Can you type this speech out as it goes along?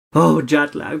Oh,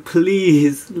 Jetlag,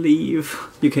 please leave.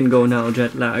 You can go now,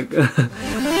 Jetlag.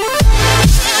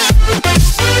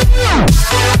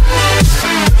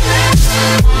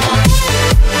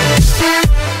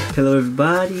 Hello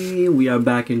everybody, we are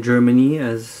back in Germany,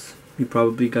 as you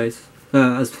probably as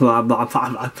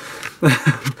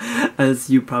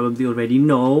you probably already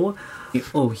know.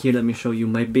 Oh, here, let me show you.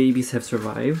 My babies have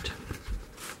survived.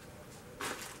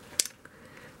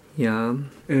 Yeah,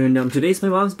 and today's my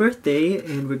mom's birthday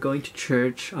and we're going to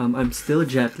church. I'm still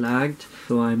jet lagged,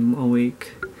 so I'm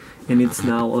awake and it's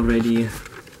now already,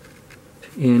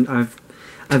 and I've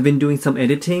been doing some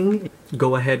editing.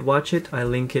 Go ahead, watch it. I'll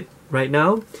link it right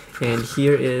now, and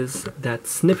here is that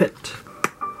snippet.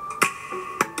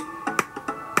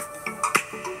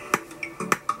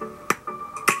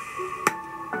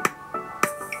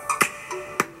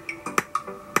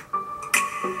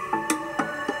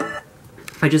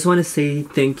 I just want to say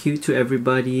thank you to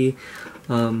everybody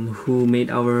who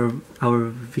made our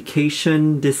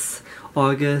vacation this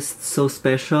August so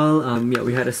special. Yeah,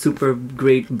 we had a super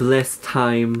great, blessed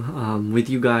time with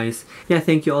you guys. Yeah,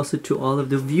 thank you also to all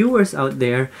of the viewers out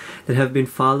there that have been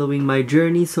following my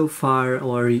journey so far,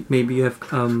 or maybe you have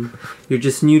you're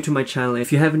just new to my channel.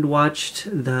 If you haven't watched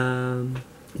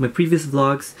my previous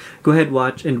vlogs, go ahead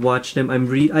watch them.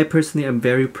 I personally am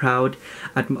very proud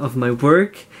of my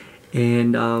work.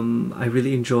 And I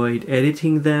really enjoyed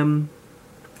editing them,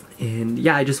 and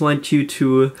yeah, I just want you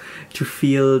to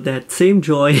feel that same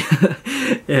joy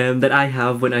that I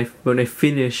have when I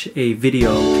finish a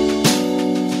video.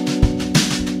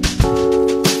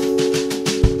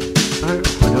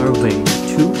 On our way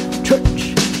to church.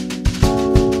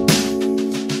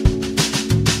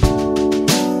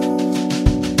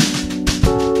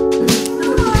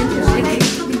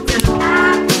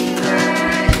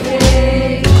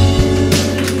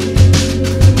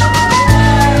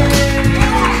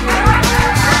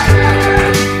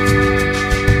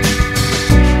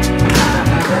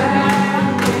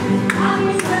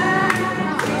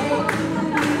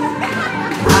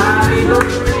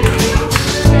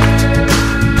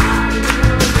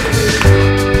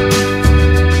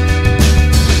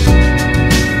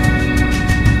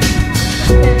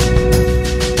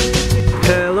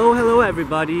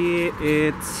 Everybody,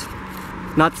 it's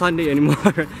not Sunday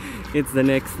anymore. It's the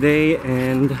next day,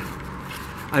 and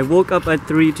I woke up at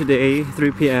 3 today,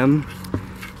 3 p.m.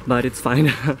 but it's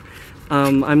fine.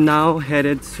 I'm now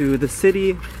headed to the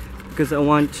city because I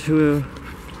wanted to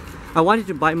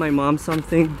buy my mom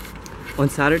something on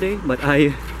Saturday, but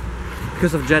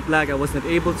because of jet lag I wasn't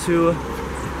able to,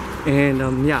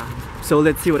 and yeah, so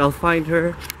let's see what I'll find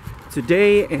her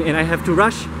today, and I have to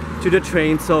rush to the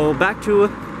train, so back to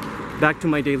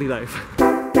my daily life.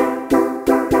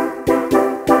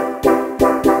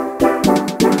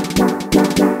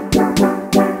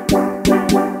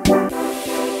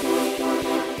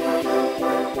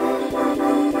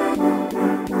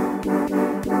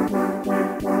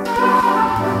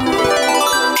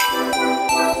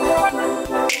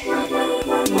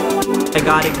 I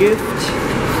got a gift.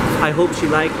 I hope she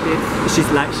liked it. She's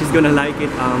gonna like it.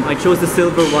 I chose the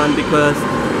silver one because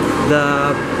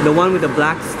the one with the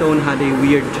black stone had a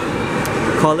weird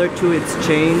color to its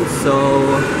chain, so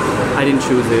I didn't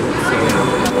choose it.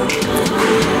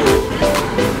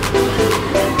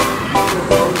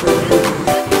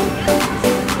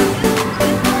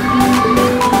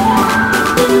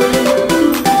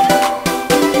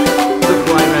 Look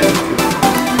who I ran into.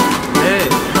 Hey!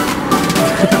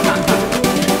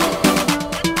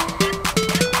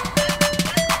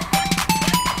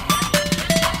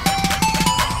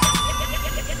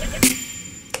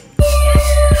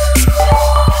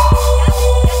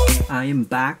 I am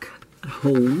back at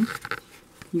home.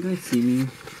 You guys see me?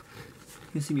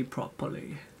 You see me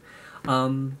properly.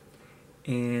 And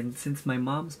since my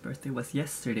mom's birthday was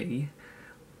yesterday,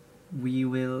 we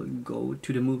will go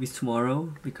to the movies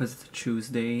tomorrow because it's a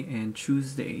Tuesday, and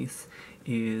Tuesdays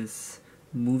is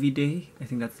movie day. I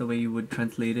think that's the way you would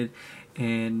translate it,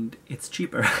 and it's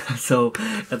cheaper. So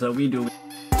that's what we do.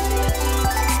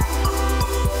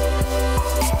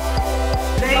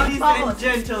 Ladies and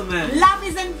gentlemen,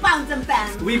 ladies and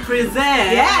gentlemen, we present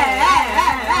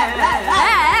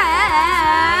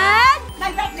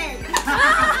my birthday.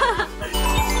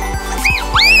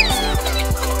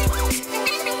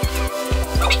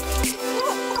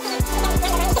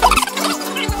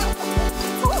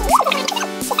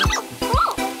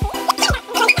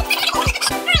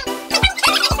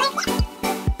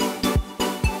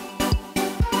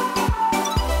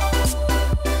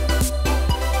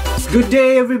 Good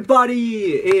day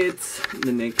everybody! It's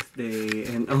the next day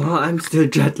and oh, I'm still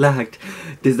jet lagged.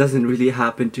 this doesn't really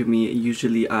happen to me.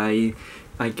 Usually I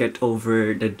get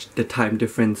over the time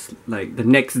difference like the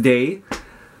next day.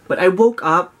 But I woke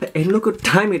up and look what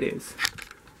time it is.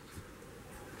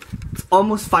 It's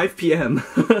almost 5 p.m.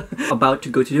 About to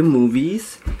go to the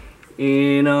movies.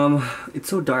 And it's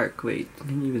so dark. Wait,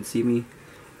 can you even see me?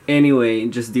 Anyway,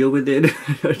 just deal with it.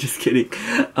 Just kidding.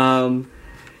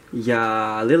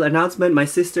 Yeah, little announcement. My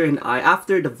sister and I,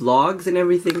 after the vlogs and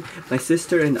everything, my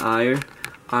sister and I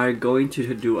are going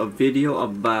to do a video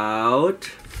about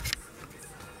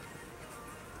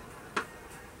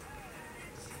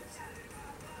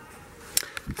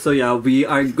yeah, we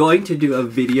are going to do a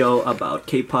video about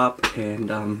K-pop,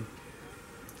 and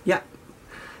yeah,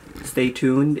 stay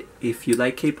tuned if you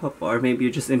like K-pop, or maybe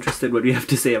you're just interested what we have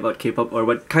to say about K-pop or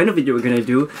what kind of video we're gonna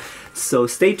do. So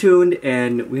stay tuned,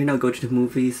 and we're now going to the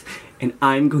movies, and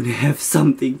I'm going to have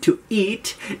something to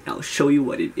eat. I'll show you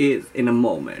what it is in a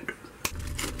moment.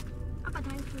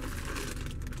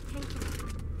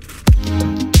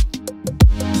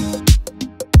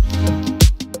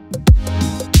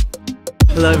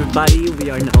 Hello everybody, we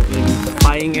are now in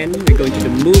Pyeongtaek. We're going to the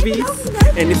movies,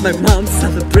 and it's my mom's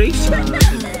celebration.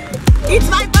 It's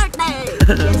my birthday!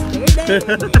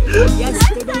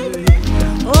 Yesterday!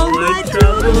 Oh, my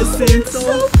travel seems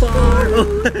so far!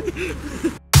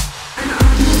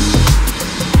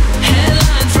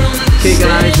 Okay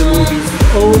guys, the movie's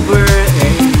over,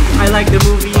 and I like the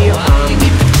movie.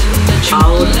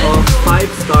 Out of 5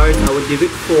 stars, I would give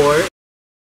it 4.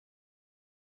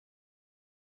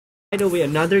 By the way,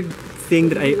 another thing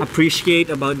that I appreciate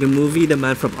about the movie The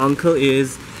Man from U.N.C.L.E.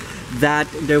 is that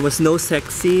there was no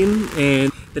sex scene, and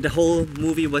that the whole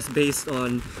movie was based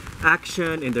on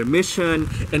action and their mission,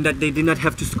 and that they did not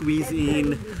have to squeeze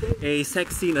in a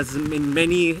sex scene as in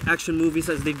many action movies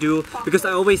as they do, because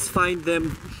I always find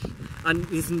them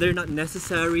they're not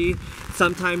necessary.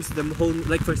 Sometimes the whole,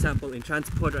 like for example in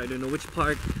Transporter, I don't know which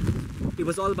part, it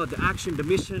was all about the action, the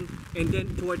mission, and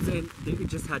then towards the end it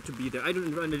just had to be there. I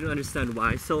don't understand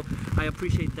why, so I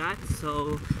appreciate that.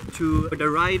 So to the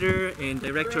writer and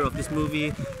director of this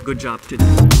movie, good job to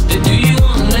them. Do you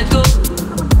want to let go?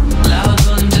 Loud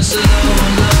one, just low.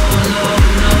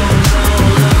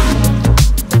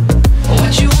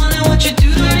 What you want and what you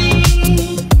do to me.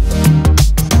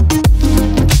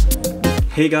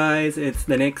 Hey guys, it's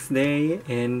the next day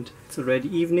and it's already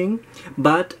evening,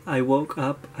 but I woke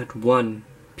up at 1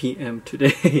 p.m.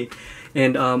 today.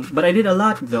 And but I did a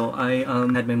lot though. I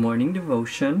had my morning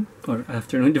devotion or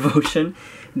afternoon devotion,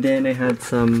 then I had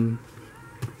some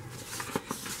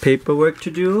paperwork to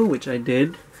do, which I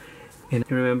did, and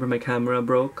I remember my camera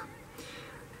broke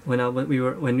when we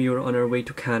were on our way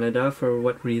to Canada for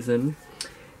what reason,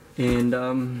 and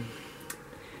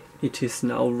it is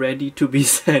now ready to be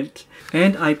sent.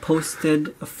 And I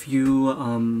posted a few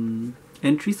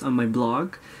entries on my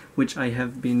blog, which I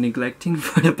have been neglecting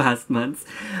for the past months,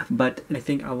 but I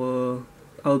think I'll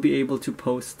be able to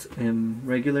post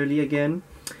regularly again.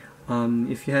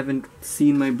 If you haven't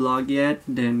seen my blog yet,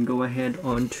 then go ahead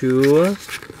on to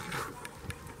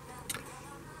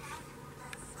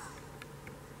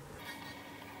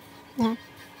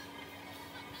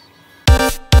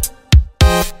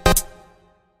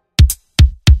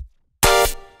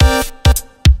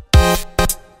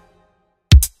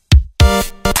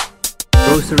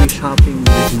grocery shopping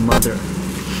with mother.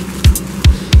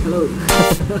 Hello.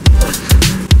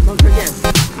 Don't forget,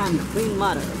 I'm the Queen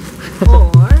Mother.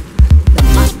 Or the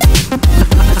mother.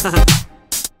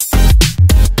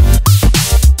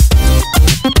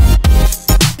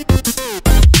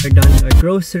 We're done our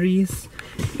groceries,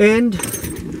 and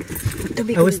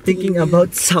I was thinking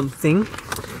about something,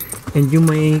 and you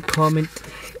may comment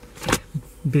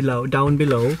down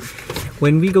below.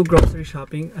 When we go grocery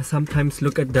shopping, I sometimes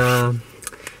look at the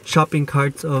shopping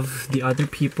carts of the other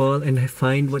people, and I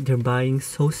find what they're buying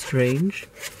so strange.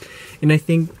 And I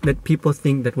think that people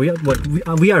think that what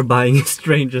we are buying is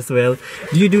strange as well.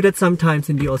 Do you do that sometimes,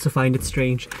 and do you also find it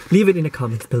strange? Leave it in the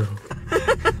comments below.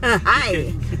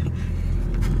 Hi!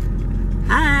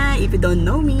 Hi! If you don't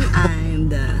know me, I'm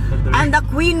the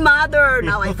Queen Mother.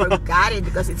 Now I forgot it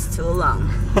because it's too long.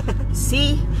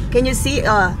 See? Can you see?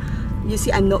 You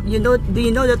see, do you know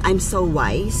that I'm so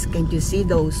wise? Can you see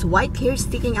those white hairs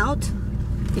sticking out?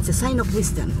 It's a sign of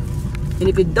wisdom. And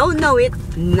if you don't know it,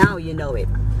 now you know it.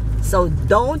 So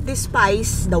don't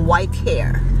despise the white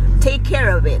hair. Take care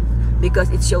of it,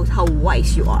 because it shows how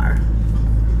wise you are.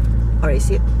 Or is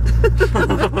it?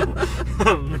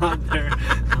 Mother.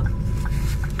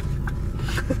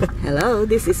 Hello,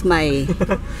 this is my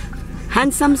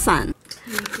handsome son.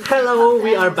 Hello,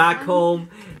 we are back home,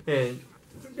 and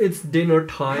it's dinner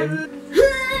time.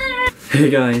 Hey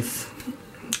guys,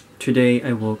 Today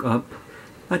I woke up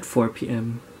at 4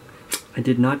 p.m. I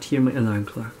did not hear my alarm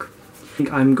clock. I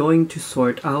think I'm going to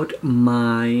sort out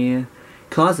my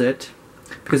closet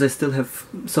because I still have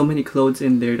so many clothes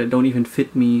in there that don't even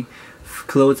fit me.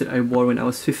 Clothes that I wore when I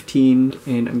was 15,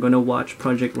 and I'm gonna watch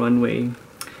Project Runway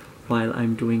while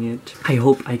I'm doing it. I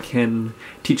hope I can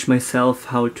teach myself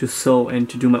how to sew and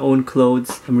to do my own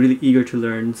clothes. I'm really eager to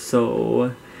learn,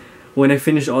 so when I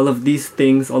finish all of these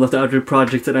things, all of the other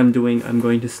projects that I'm doing, I'm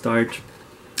going to start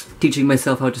teaching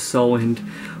myself how to sew, and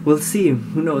we'll see.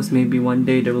 Who knows, maybe one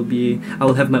day I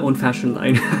will have my own fashion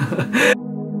line.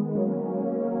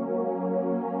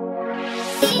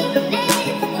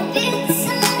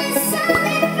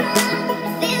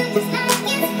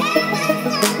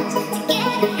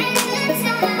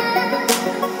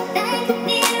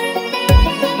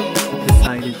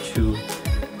 Decided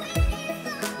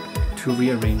to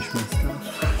rearrange my stuff,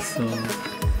 so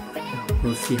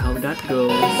we'll see how that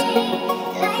goes.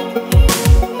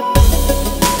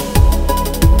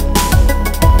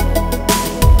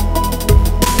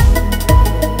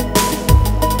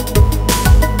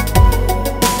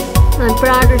 My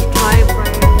brother's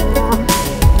typewriter.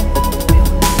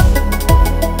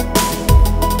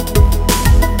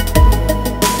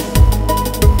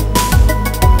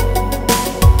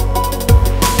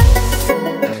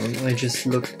 I just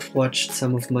watched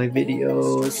some of my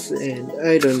videos, and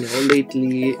I don't know,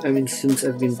 lately, I mean since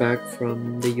I've been back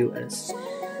from the US,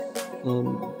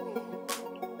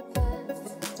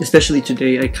 especially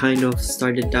today, I kind of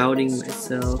started doubting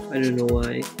myself. I don't know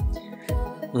why.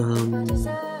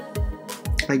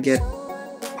 I get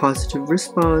positive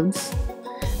response.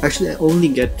 Actually, I only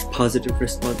get positive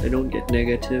response, I don't get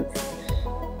negative.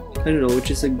 I don't know, which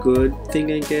is a good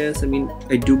thing, I guess. I mean,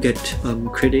 I do get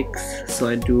critics, so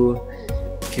I do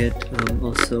get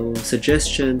also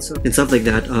suggestions and stuff like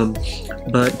that.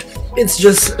 But it's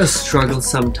just a struggle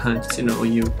sometimes, you know.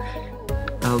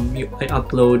 I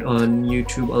upload on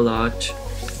YouTube a lot,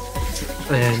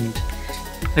 and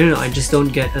I don't know, I just don't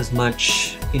get as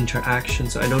much interaction,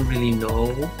 so I don't really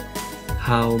know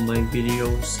how my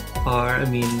videos are. I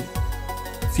mean,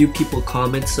 few people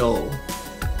comment, so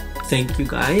thank you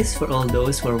guys for all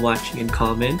those who are watching and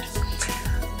comment.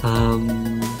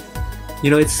 You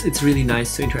know, it's really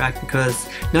nice to interact, because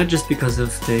not just because of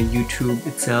the YouTube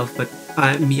itself, but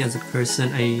me as a person,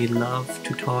 I love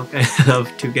to talk. I love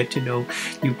to get to know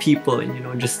new people, and you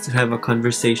know, just to have a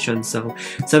conversation. So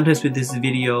sometimes with these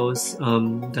videos,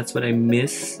 that's what I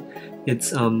miss.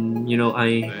 It's you know,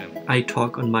 I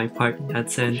talk on my part in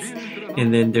that sense,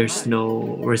 and then there's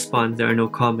no response, there are no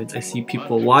comments. I see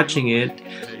people watching it,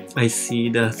 I see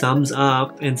the thumbs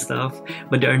up and stuff,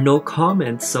 but there are no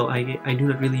comments, so I do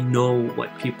not really know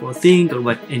what people think, or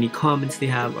what any comments they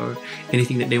have, or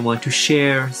anything that they want to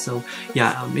share. So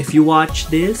yeah, if you watch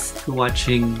this, if you're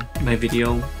watching my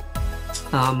video,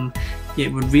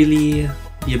 it would really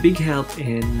be a big help,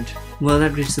 and well,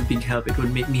 not just a big help, it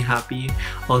would make me happy.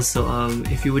 Also,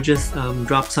 if you would just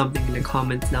drop something in the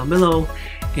comments down below,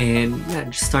 and yeah,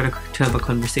 just start to have a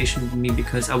conversation with me,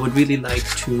 because I would really like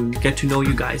to get to know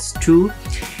you guys too.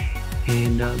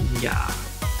 And yeah,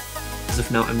 as of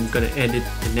now, I'm gonna edit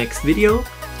the next video.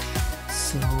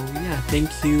 So yeah, thank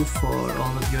you for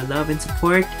all of your love and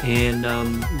support, and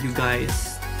you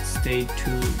guys stay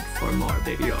tuned for more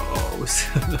videos.